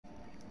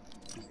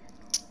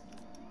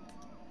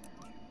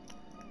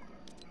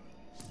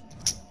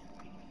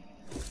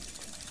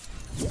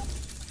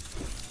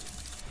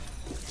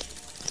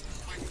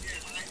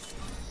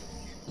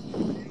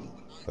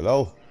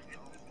Hello?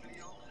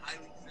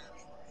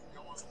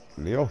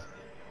 Leo?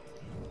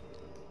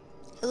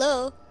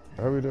 Hello.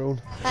 How are we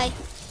doing? Hi.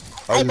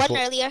 I I just won won.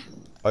 earlier.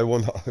 I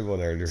won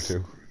earlier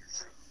too.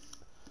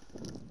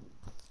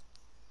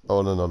 I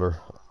won another.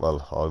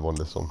 Well, I won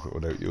this one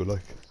without you, like.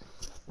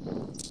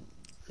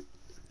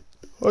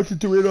 I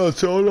did you win on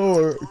solo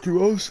or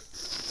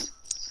duos?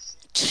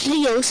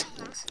 Trios.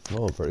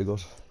 Oh, very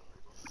good.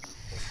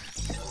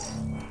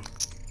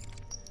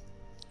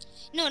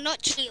 No,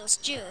 not trios,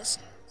 duos.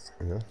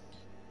 Yeah.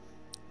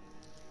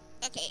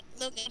 Okay,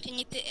 Logan, can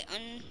you put it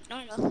on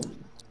normal?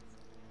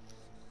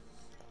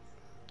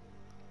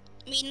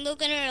 Me and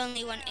Logan are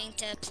only wanting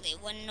to play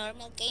one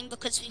normal game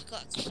because we've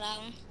got a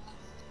crown.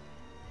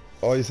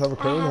 Oh, you have a I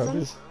crown, have you?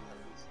 haven't.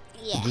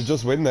 Yeah. Did you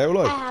just win now, I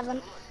like?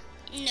 haven't.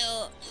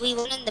 No, we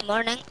won in the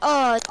morning.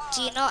 Oh,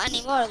 do you not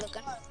anymore,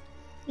 Logan?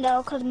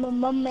 No, because my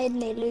mum made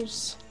me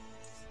lose.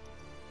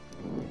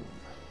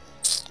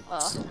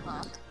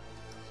 Oh.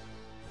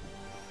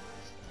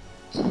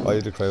 I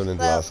had a crown in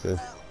the Well, last game.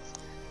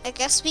 I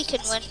guess we can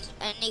win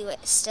anyway,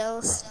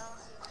 still.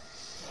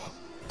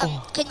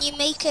 Can you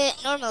make a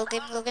normal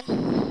game, Logan?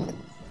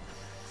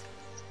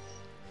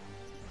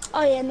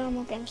 Oh yeah,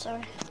 normal game,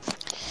 sorry.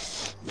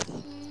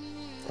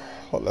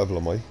 What level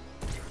am I?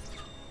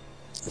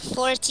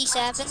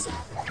 47.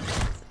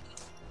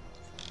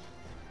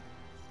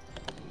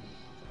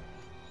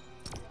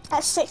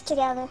 Let's stick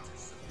together.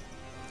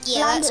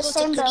 Yeah, Land let's at go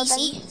to same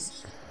Greasy. building.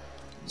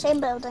 Same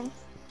building.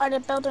 Or the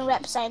building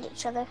right beside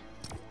each other.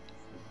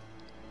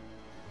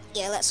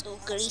 Yeah, let's go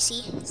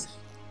Greasy.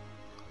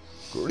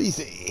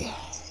 Greasy.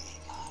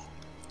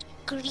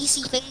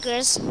 Greasy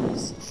fingers.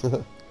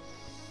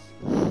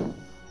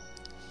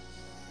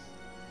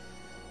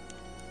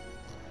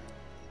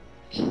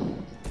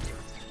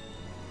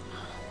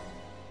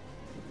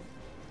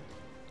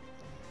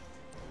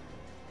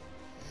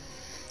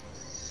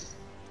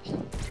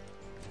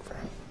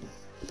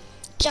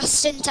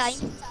 Just in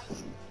time.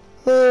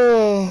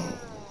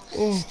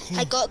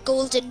 I got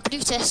golden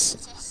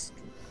Brutus.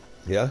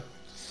 Yeah?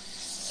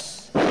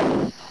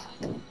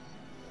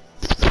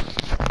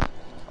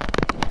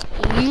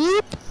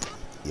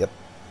 Yep.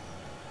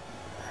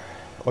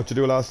 What'd you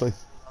do last night?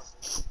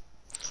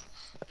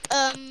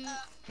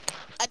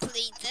 I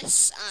played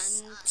this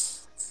and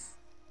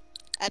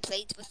I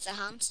played with the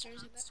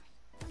hamsters a bit.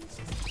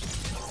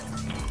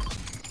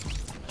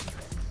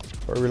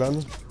 Where are we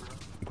landing?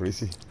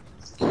 Greasy.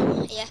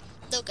 Yeah,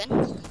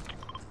 Logan.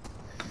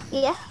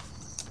 Yeah.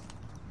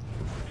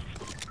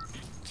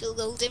 Full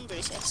golden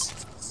Brutus.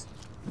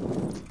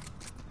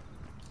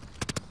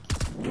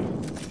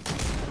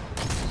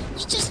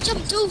 You just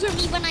jumped over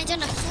me when I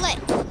done a flip.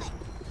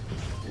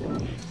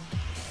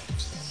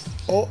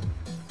 Oh!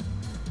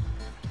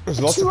 There's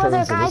lots Two of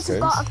other crowns in guys this have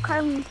game. got a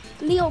crown.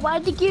 Leo, why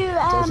did you,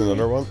 There's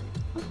another one.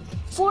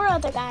 4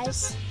 other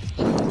guys.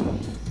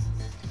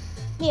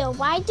 Leo,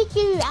 why did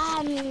you,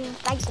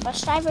 like the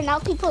bus driver? Now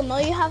people know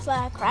you have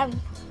a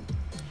crown.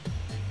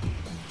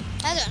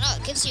 I don't know,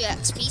 it gives you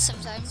XP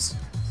sometimes.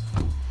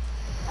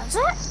 Does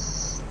it?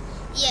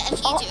 Yeah, if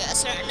you Oh. do it a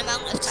certain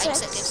amount of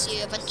times, it 6. gives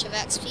you a bunch of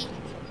XP.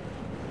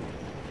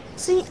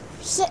 See,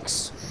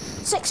 six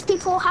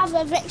people have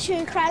a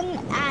victory crown,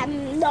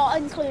 not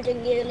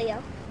including you,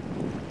 Leo.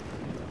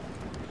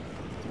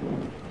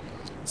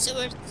 So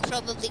we're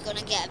probably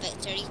gonna get a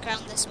victory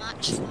crown this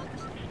match.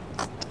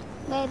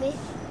 Maybe.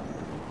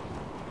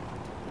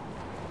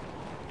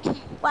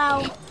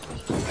 Well,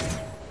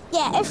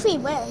 yeah, if we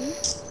win,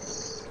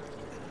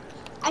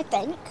 I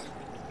think.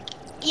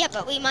 Yeah,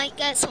 but we might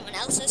get someone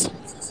else's.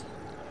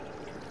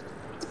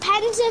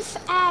 Depends if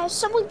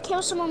someone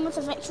kills someone with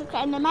a victory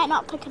crown, they might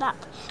not pick it up.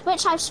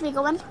 Which house are we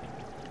going?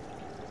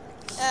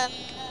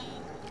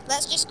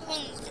 Let's just go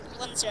in the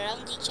ones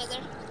around each other.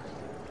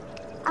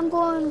 I'm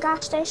going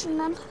gas station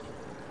then.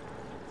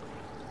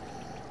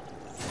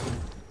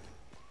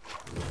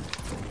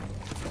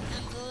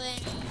 I'm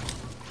going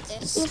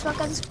this. Use my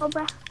guns,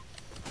 Cobra.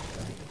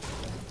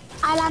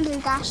 I landed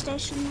at gas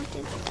station. I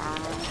did that.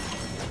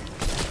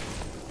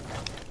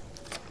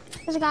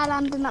 There's a guy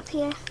landing up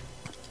here.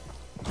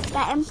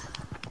 Get him.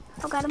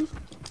 I'll get him.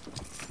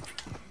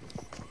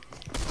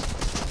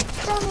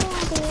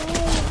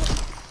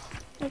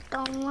 I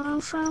don't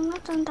want from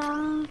nothing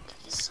down.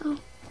 So.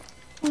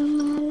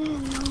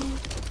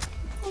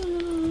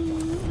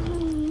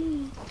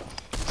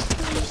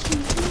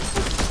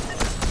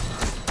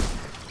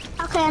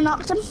 Okay, I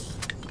knocked him.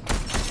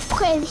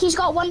 Okay, he's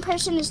got one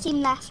person in his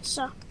team left,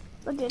 so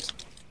we're good.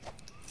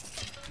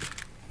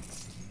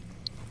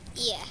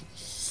 Yeah.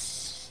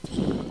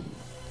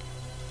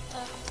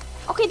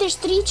 Okay, there's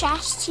 3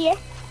 chests here.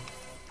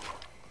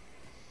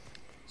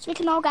 So we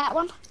can all get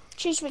one.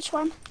 Choose which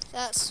one.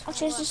 That's. I'll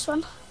choose this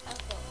one. I've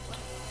got one.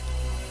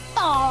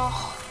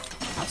 Oh,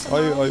 that's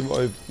annoying.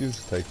 I you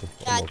just take them.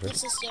 I'm Dad, okay.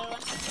 this is your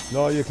one.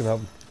 No, you can have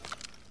them.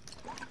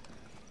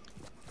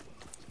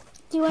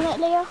 Do you want it,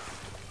 Leo?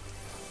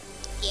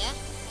 Yeah,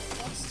 I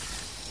guess.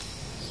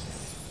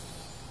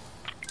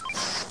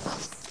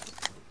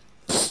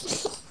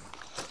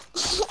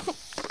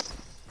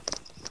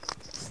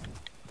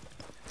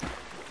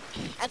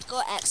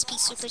 got XP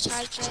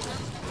supercharged right now.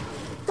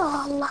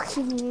 Oh,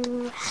 lucky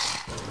you.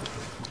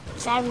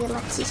 Very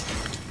lucky.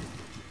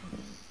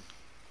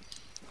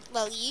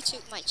 Well, you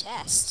took my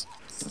chest.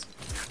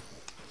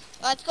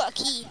 Oh, I've got a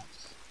key.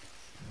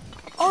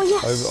 Oh,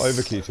 yes. I have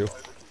a key too.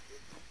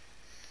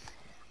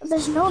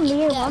 There's no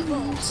near Yeah,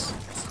 one. bolt.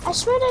 I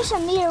swear there's a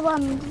near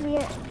one.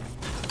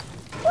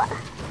 What?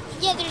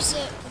 Yeah, there's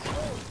a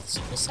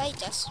bolt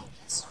beside us.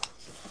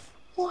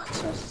 What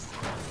is...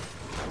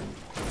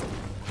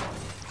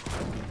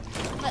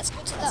 Let's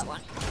go to that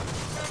one.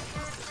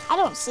 I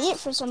don't see it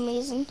for some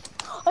reason.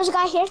 There's a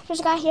guy here. There's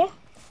a guy here.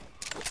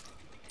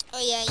 Oh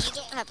yeah, you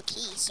don't have a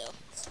key, so.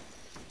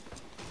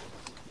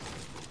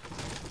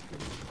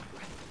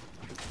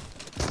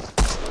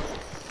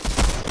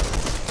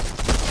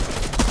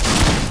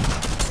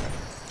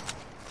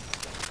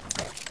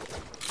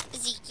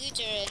 Is he good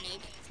or a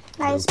noob?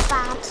 That is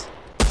bad.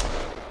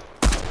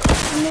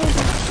 Noob.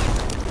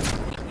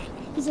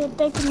 He's a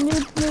big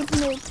noob.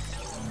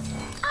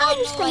 Oh I'm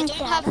just no, I gonna don't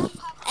get have him.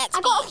 XP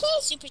I got a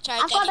key.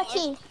 supercharged I've got a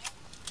anymore. key.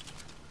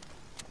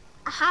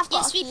 I have got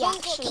Yes, a key we've all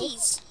got actually.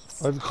 keys.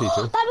 I have a key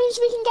too. That means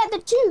we can get the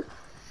 2.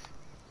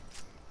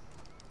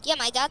 Yeah,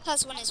 my dad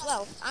has one as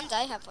well, and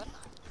I have one.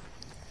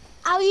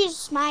 I'll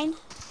use mine,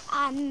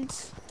 and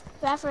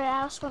whoever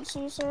else wants to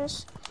use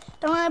theirs.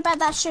 Don't worry about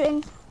that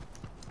shooting.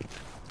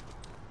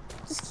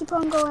 Just keep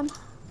on going.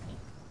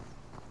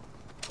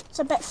 It's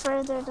a bit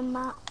further than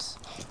that.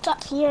 It's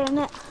up here, isn't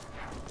it?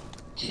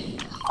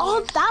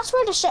 Oh, that's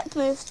where the ship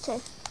moved to.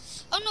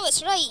 Oh no,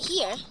 it's right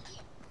here.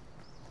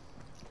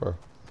 Where?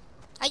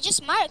 I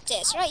just marked it.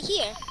 It's right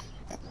here.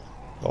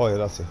 Oh yeah,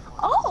 that's it.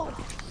 Oh!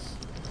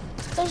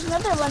 There's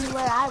another one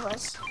where I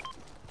was.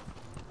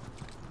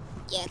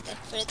 Yeah, the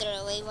further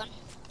away one.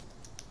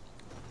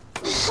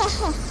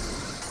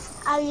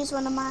 I'll use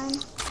one of mine.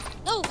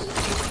 No.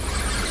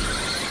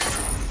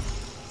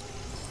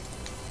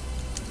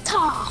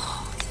 Oh.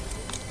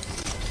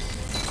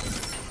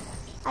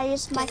 I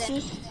used my Okay,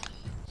 then. key.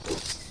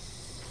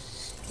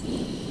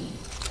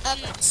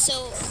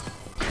 So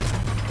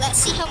let's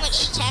see how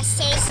much chests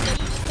there is. Don't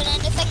open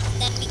anything,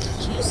 and then we can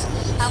choose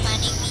how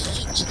many we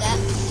each get.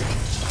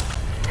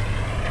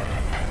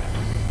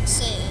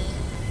 So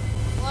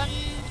 1,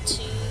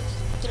 2,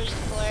 3,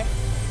 4,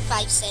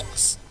 5,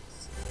 6.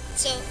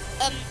 So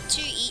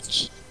 2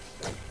 each.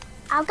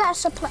 I'll get a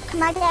supply.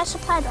 Can I get a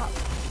supply drop?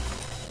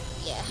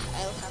 Yeah,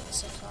 I'll have a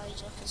supply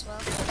drop as well.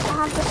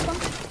 I have this one.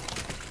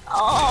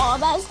 Oh,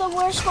 that's the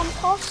worst one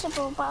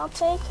possible, but I'll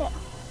take it.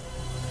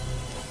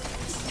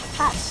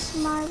 That's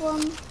my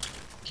one.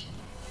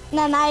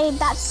 No,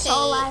 that's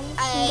all I can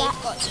I've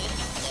get. got 2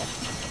 there.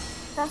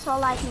 That's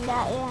all I can get,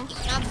 yeah. You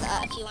can have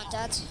that if you want,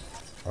 Dad.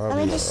 Let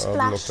me just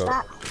splash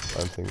that.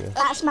 Anything, yeah.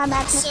 That's my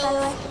madness, So by the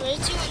way. where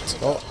do you want to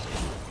go? Oh,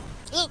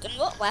 Logan,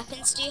 what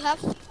weapons do you have?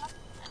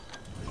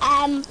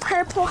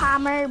 Purple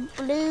hammer,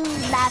 blue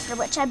leather,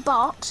 which I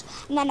bought,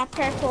 and then a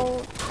purple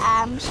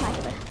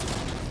sniper.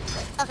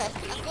 Okay,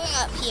 I'm going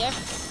up here.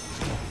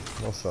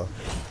 what's that?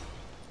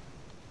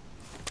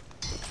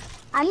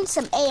 I need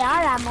some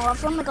AR ammo.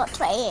 I've only got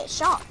 28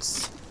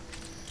 shots.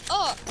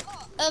 Oh,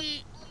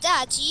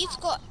 Dad, you've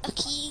got a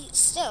key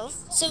still,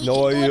 so we No,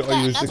 can go and I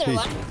get used the another key.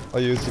 one. I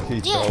used the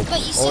key. Yeah, so- but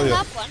you still yeah.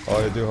 have one.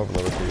 Oh, I do have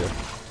another key, yeah.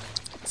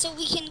 So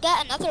we can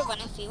get another one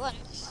if we want.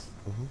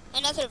 Mm-hmm.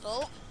 Another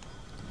vault.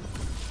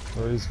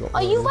 Oh, he's got Oh,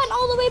 one of you these. went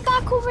all the way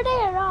back over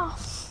there. Oh,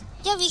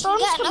 Yeah, we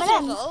Storm's can get coming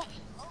another in. vault.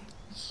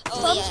 Oh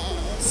Storm's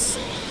yes.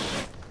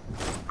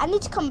 I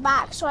need to come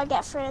back so I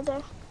get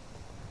further.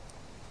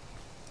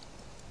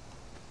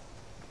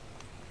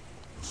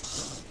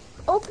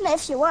 Open it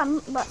if you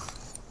want, but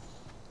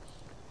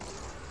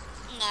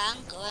Nah,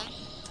 I'm going.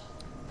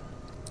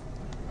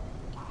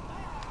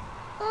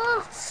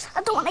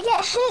 I don't want to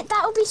get hit.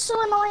 That would be so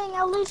annoying.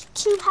 I'll lose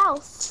 2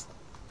 health.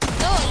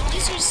 Oh,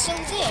 these are still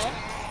there.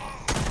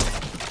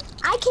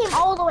 I came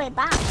all the way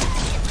back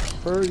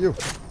Where are you?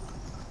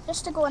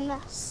 just to go in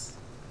this.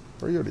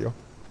 Where are you, Leo?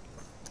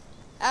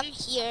 I'm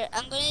here.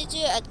 I'm gonna do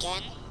it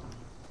again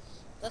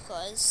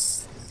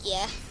because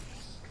yeah.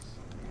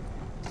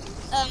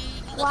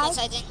 Because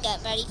I didn't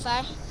get very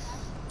far.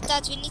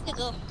 Dad, we need to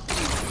go.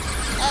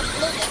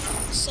 Logan.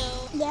 So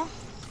Yeah.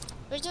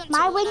 we're doing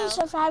My two wings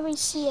now. are very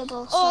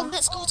seeable. Oh, So.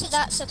 let's go to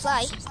that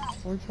supply.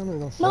 Why can I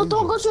not No, find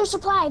don't you? go to a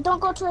supply. Don't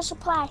go to a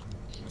supply.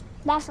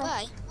 Never.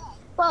 Why?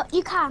 Well,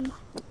 you can.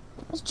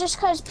 It's just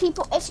because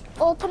people, if you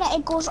open it,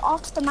 it goes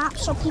off the map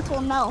so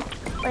people know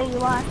where you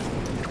are.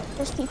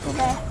 There's people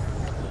there.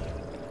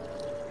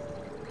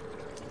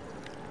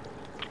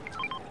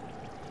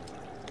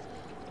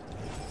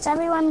 Is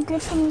everyone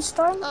good from the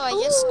storm? Oh, I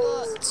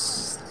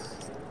just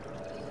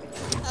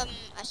got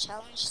a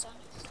challenge done.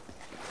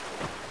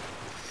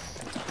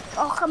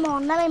 Oh, come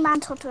on. Let me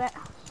mantle to it.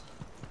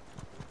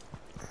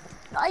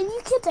 Are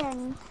you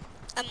kidding?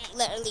 I'm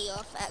literally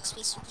off XP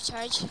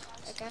supercharge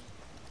again.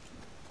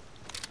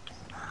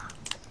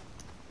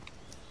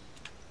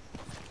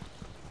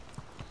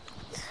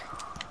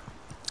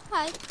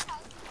 Hi.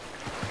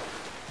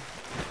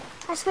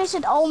 I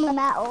wasted all my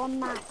metal on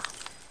that.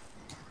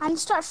 And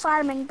start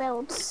farming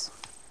builds.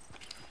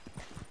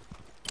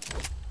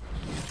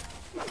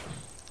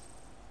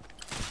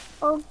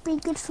 Or be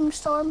good from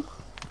storm.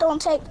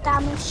 Don't take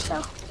damage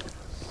though.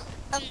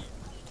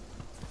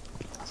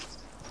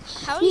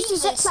 How do Use you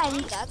the play zip line.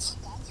 storm, Dad?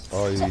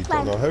 I Zip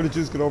don't know. line. How did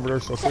you get over there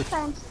so quick? Zip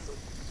line.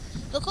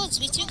 Because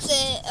we took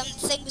the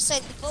thing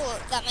beside the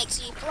bullet that makes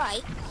you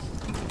fly.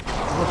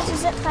 There's a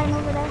zip line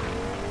over there.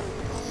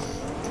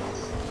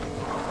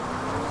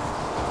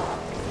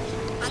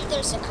 And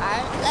there's a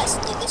car. Let's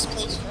do this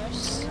place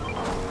first.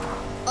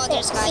 Oh,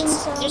 there's It guys.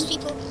 seems so. There's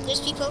people. There's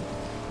people.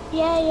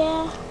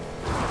 Yeah.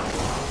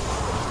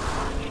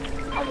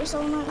 I just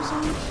don't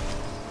understand.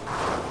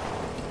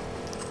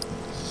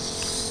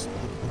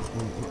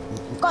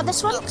 Got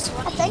this one, Knocked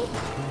one. I think.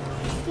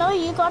 No,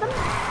 you got him, of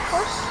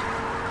course.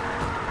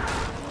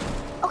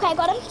 Okay, I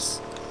got him. Nice.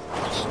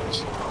 One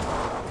each.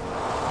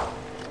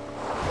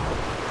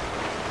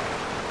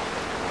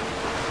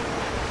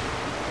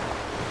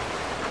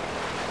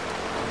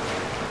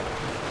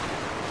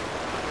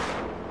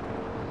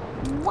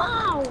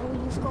 Wow,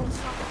 you've gone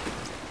far.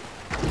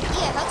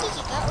 Yeah, how did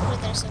you get over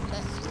there so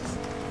quick?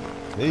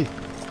 Me?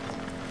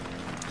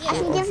 I Yeah.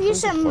 can Oh, give you thank you,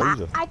 some.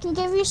 Fraser. I can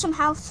give you some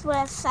health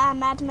with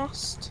Mad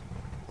Mist.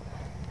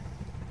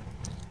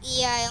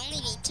 Yeah, I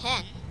only need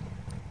 10.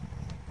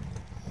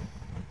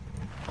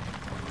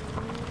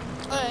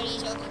 Or are you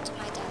talking to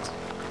my dad?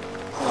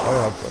 I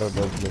have a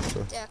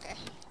mister. Yeah, okay.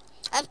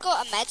 I've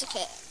got a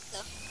medikit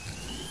though.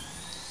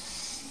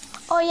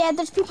 Oh yeah,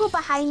 there's people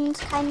behind,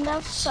 kind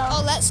of. So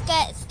Oh, let's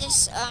get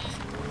this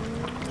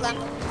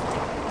Lambo.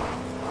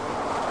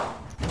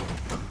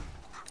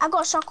 I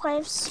got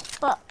shockwaves,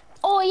 but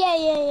oh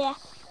yeah.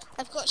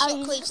 I've got I'll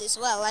use shockwaves as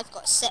well. I've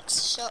got 6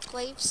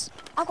 shockwaves.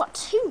 I got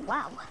 2.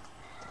 Wow.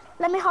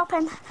 Let me hop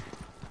in.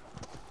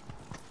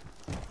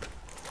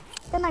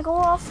 Then I go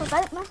off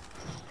without me.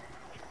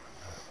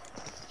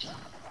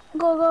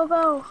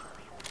 Go.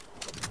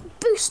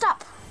 Boost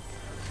up.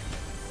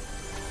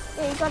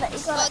 Yeah, you got it.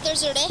 Oh,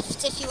 there's a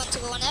rift if you want to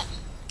go on it.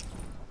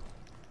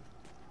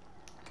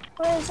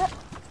 Where is it?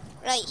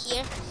 Right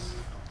here.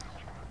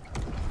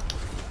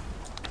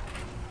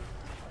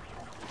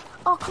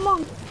 Oh, come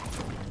on.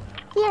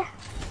 Here.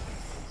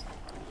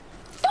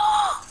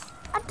 Oh,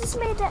 I just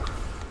made it.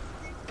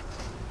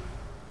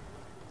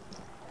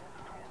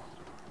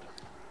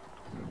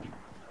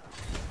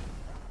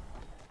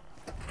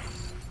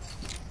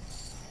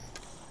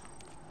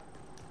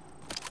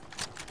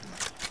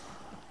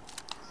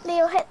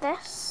 Leo, hit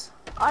this.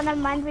 Oh, never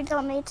mind. We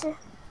don't need to.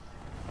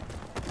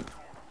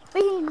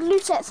 We can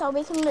loot it, so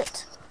we can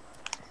loot.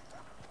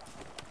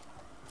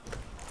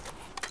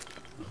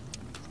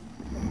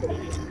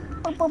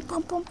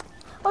 Boom.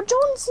 Oh,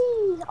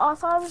 Jonesy! Oh, I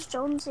thought it was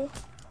Jonesy.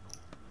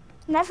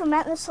 Never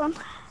met this one.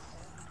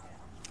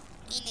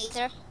 Me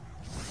neither.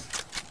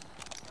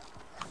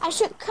 I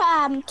took 2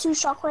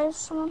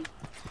 shockwaves from him.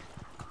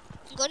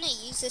 I'm gonna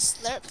use this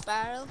slurp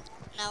barrel.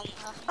 Now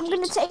I'm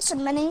gonna take some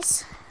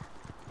minis.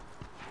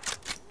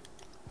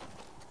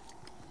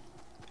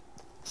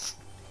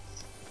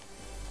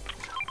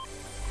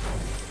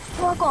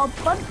 Oh, I got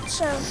a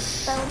bunch of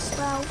those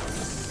now.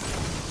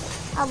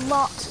 A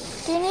lot.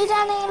 Do you need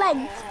any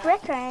like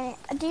brick or any?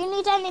 Do you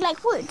need any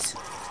like wood?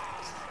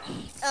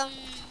 No,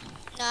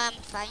 I'm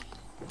fine.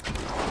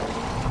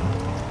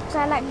 Cause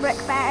I like brick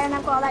better, and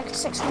I've got like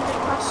 600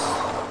 plus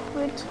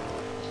wood.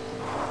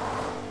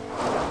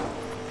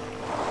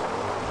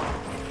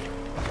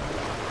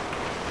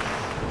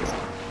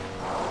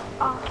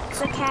 Oh,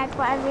 it's okay,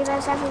 but I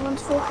realise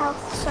everyone's full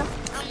health, so.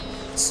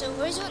 So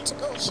where do you want to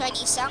go?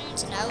 Shiny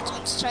Sound now? Do you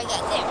want to try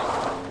get there?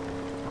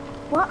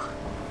 What?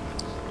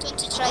 Do you want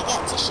to try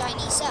get to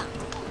Shiny Sound?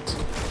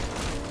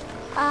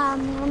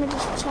 Let me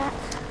just check.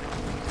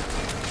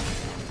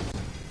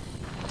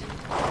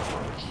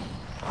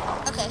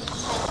 Okay.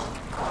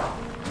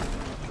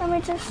 Let me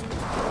just...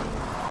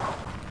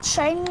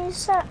 Shiny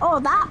set. Oh,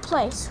 that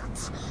place.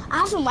 I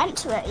haven't went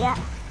to it yet.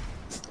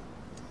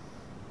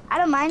 I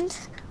don't mind.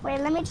 Wait,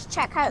 let me just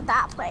check out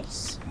that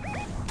place.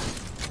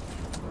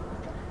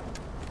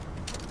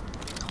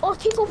 Oh,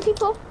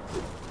 people.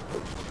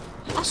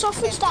 I saw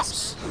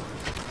footsteps.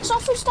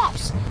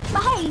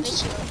 Behind.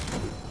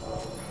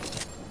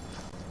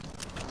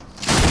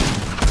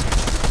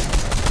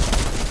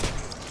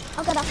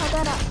 I'll get up.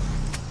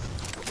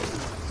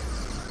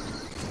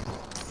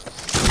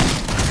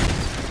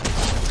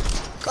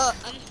 Got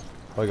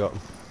I got him.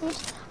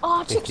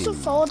 Oh, I took some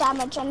fall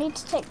damage. I need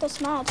to take this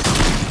med.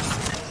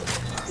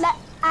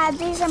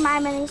 These are my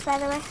minis, by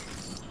the way.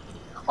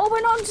 Oh,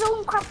 we're not in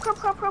zone. Crap.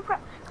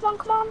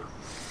 Come on.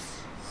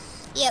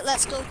 Yeah,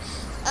 let's go.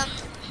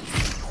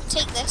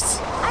 Take this.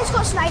 I just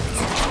got sniped.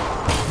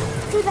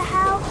 Who the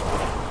hell?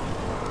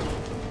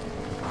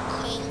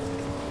 Okay.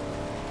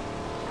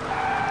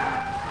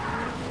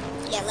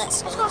 Yeah,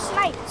 let's I just go. got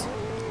sniped.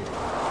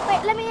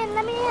 Wait, let me in.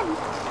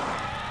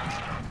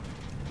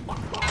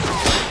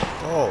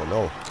 Oh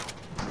no.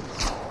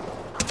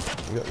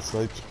 You got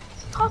sniped.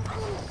 Hop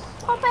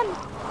in.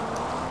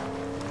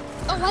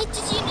 Oh, why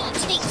did you not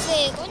take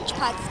the launch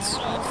pad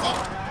sort of thing?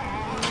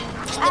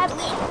 In the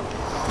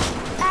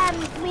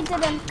balloon? We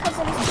didn't because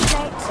it was too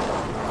late.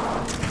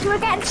 You were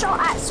getting shot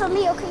at, so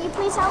Leo, can you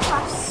please help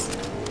us?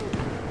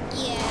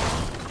 Yeah,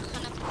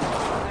 kind of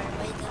far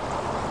away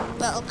though.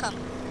 But I'll come.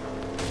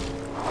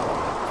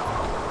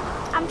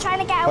 I'm trying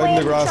to get Hide away in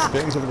the in the grass, truck.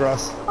 get into the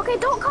grass. Okay,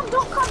 don't come, let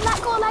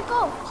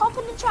go. Hop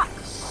in the truck.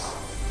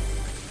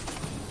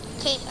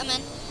 Okay, I'm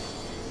in.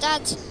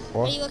 Dad,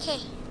 What? are you okay?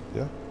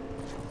 Yeah.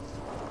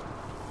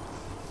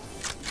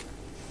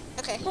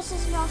 Okay. This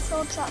is an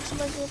off-road truck, so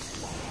we're good.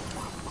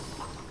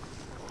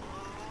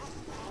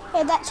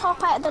 Okay, let's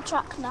hop out of the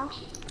truck now.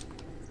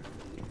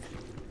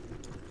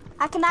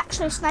 I can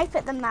actually snipe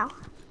at them now.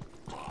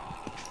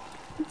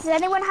 Does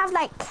anyone have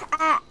like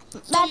Don't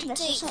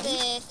madness or take something?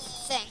 the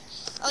thing.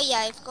 Oh yeah,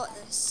 I've got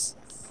this.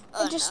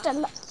 Oh Just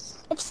no.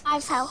 it's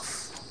 5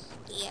 health.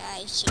 Yeah,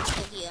 I should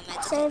give you a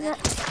medic Save then.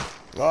 it.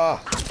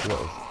 Ah!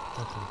 Little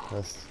fucking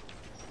pest.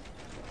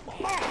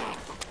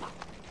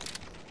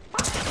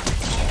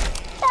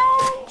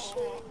 Thanks.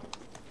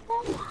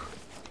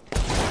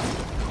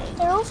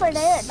 They're over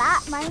there at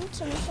that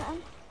mountain or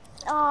something.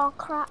 Oh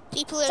crap.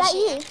 People Is are that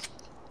you? shooting.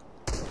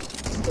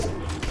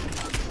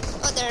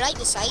 Oh, they're right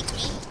beside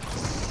me.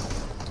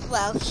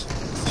 Well,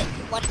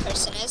 one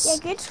person is. Yeah,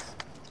 good.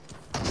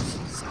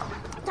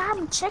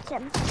 Damn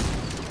chicken.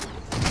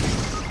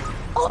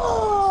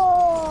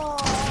 Oh!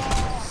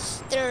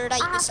 They're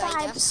right Ah, beside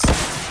fine. us.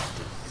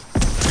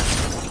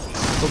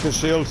 Look his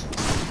shield.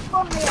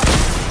 Oh, me.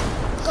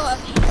 Got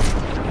him.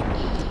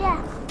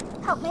 Yeah.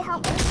 Help me.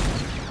 Help.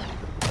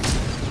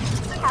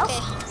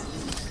 Okay.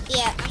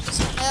 Yeah, I'm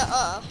just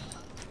gonna.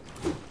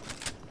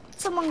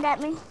 Someone get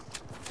me.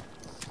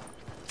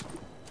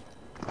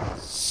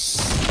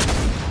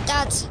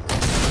 Dad,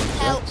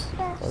 help.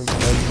 I'm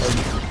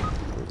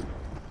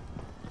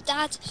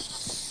Dad,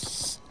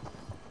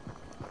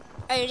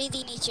 I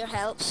really need your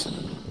help.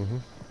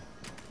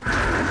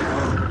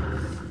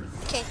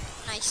 Okay,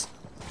 nice.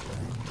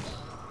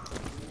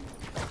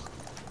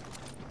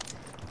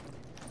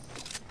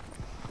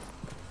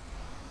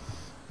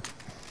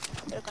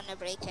 They're gonna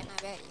break in,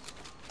 I bet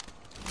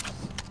you.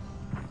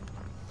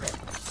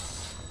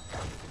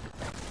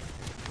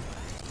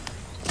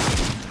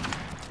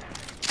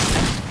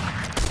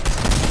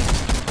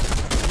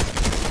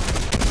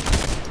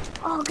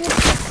 Oh, good.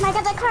 Can I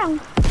get that crown?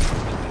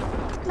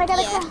 Can I get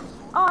a Yeah. crown?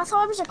 Oh, I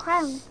thought it was a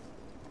crown.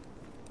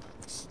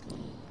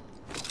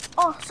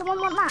 Oh, someone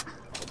want that?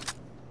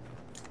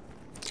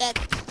 Dead.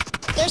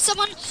 There's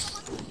someone.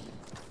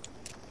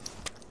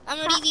 I'm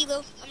really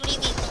low.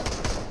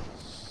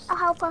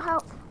 I'll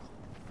help.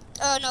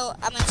 Oh no,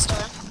 I'm in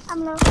storm.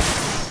 I'm low.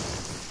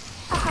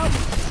 I'll help.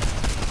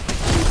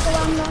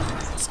 I'm low.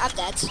 I'm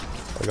dead.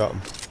 I got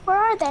him. Where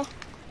are they? Do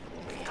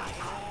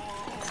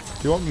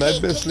you want med Hey,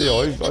 bits, can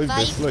Leo? you I've revive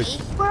bits, like. me?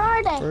 Where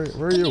are they?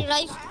 Where are Can you? you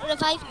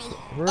revive me?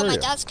 Where Oh, are my you?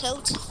 dad's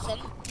killed them.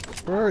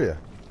 Where are you?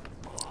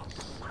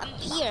 I'm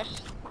here.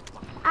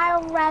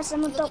 I'll res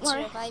them, Look, don't it's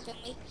worry. reviving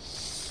me.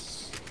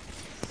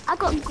 I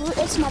got glue,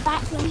 it's my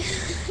backline.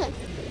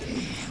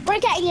 We're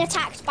getting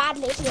attacked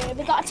badly here.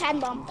 We got a 10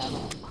 bomb.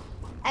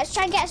 Let's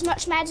try and get as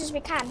much meds as we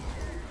can.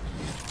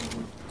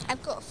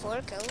 I've got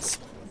 4 kills.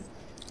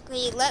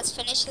 Okay, let's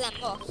finish them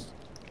off.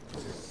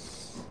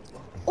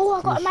 Oh,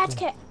 I got a med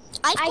kit.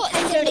 I've I got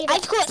kinda 30. need it.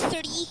 I've got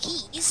 30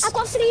 keys. I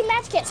got 3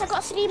 med kits. I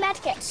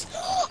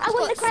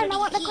want the crown. I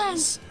want the crown.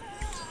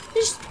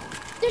 There's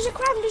a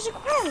crown.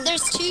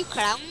 There's 2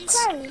 crowns.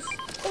 Crowns.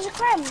 There's a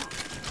crown.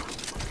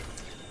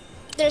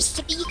 There's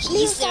 3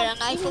 keys there, and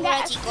I've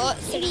already got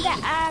You 3. can get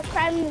a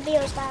crown in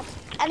Leo's dad.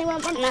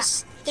 Anyone want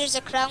that? There's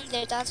a crown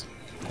there, Dad.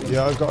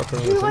 Yeah, I've got a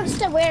crown. Who wants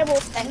the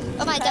werewolf thing?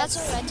 Oh, my dad's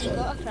already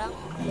got a crown.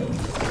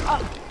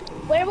 Oh,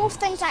 werewolf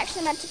thing's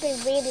actually meant to be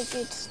really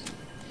good.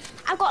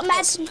 I've got meds.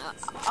 It's not.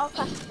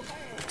 Okay.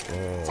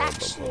 It's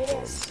actually it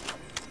is.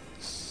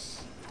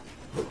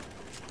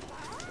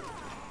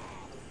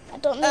 I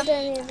don't need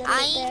any of them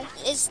there.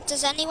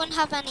 Does anyone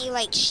have any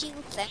like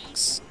shield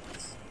things?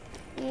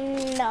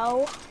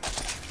 No.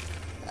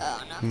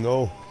 Oh no.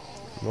 No.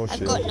 No I've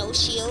shield. got no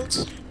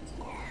shield.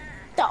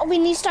 We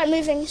need to start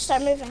moving.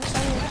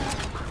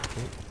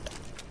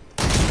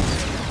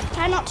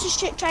 Try not to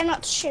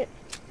shoot.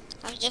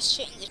 I'm just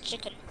shooting the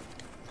chicken.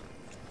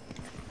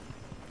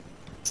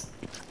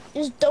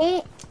 Just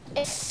don't.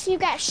 If you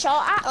get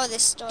shot at, Oh,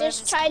 this storm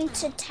just is trying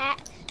to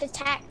attack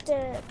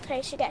the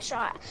place you get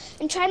shot at,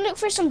 and try and look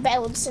for some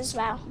builds as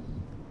well.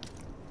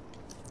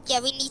 Yeah,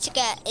 we need to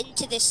get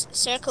into this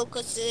circle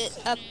because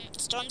the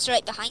storm's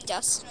right behind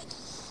us.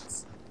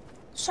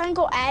 Just try and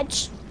go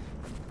edge.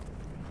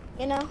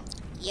 You know.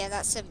 Yeah,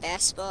 that's the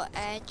best spot,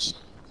 edge.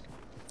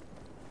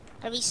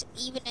 Are we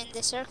even in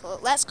the circle?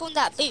 Let's go in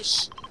that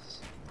bush.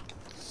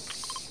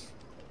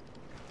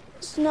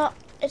 It's not.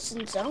 It's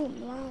in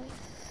zone. Wow.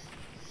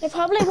 They're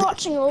probably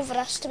watching over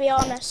us, to be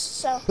honest.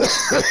 So.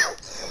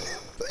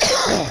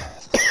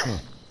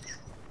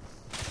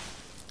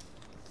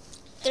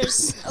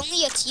 There's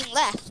only a team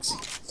left.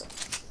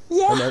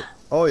 Yeah. Hello.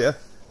 Oh yeah.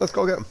 Let's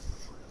go get him.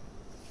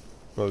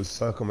 Well,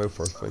 I'll come out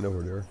first. I know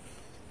where they are.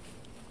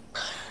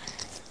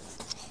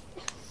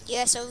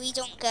 Yeah, so we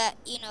don't get,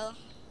 you know,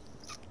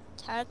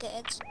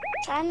 targeted.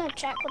 Trying to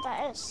check what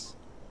that is.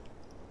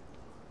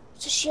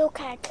 It's a shield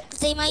keg.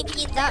 They might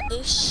be in that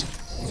bush.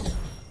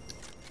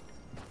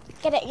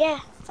 Get it? Yeah,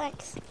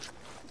 thanks.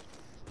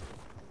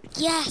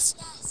 Yes.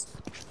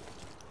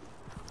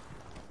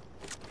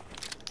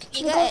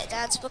 Can you get it,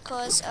 Dad?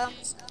 Because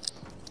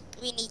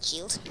we need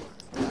shield.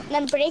 And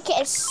then break it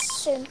as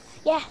soon.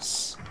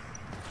 Yes.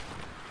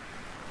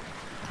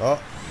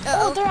 Oh,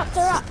 Oh, they're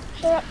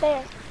up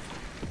there.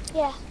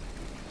 Yeah.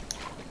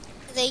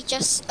 They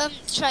just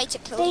tried to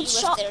kill They you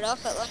shot- with their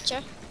rocket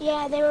launcher.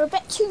 Yeah, they were a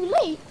bit too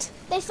late.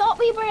 They thought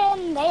we were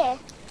in there,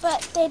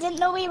 but they didn't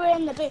know we were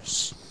in the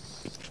bush.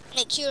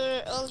 Make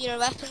sure all your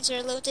weapons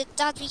are loaded.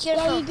 Dad, be Yeah,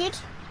 careful. you good?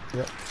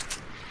 yeah.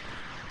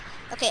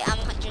 Okay, I'm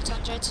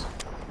 100.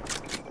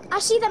 I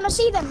see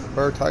them.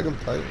 Bear, tag him,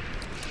 tag him.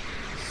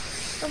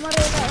 Don't worry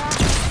about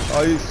that.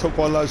 Oh, he took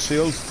one lad's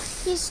shield.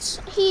 He's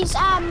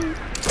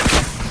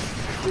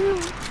you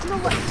know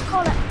what to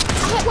call it. I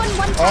hit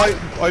one time.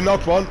 I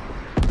knocked one.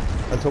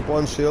 I took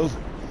one shield.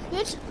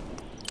 Good.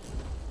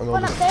 I'm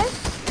One gonna- up there.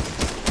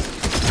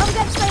 I'm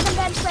getting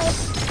sprayed.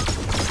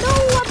 No,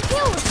 I'm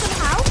killed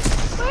somehow.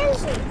 Where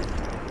is he?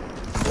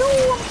 No,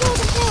 I'm killed.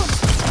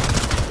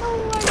 No,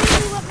 I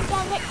really want the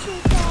damn victory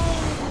thing.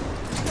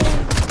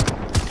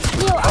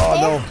 Leo, up Oh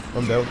there. no,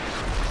 I'm down.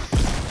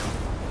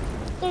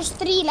 There's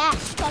 3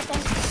 left, I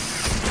think.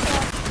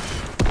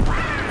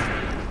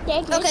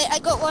 Yeah, good. Okay, I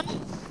got one.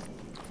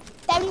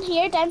 Down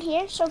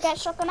here, so get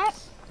shotgun out.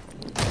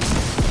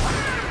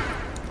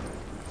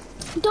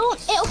 Don't,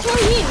 it'll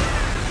kill you.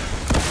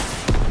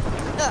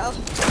 Uh-oh.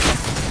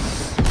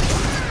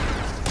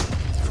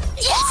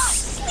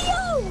 Yes!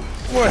 Leo!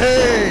 Well,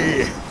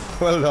 hey!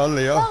 Well done,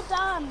 Leo. Well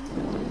done.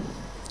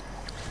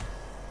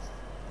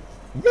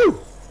 Woo!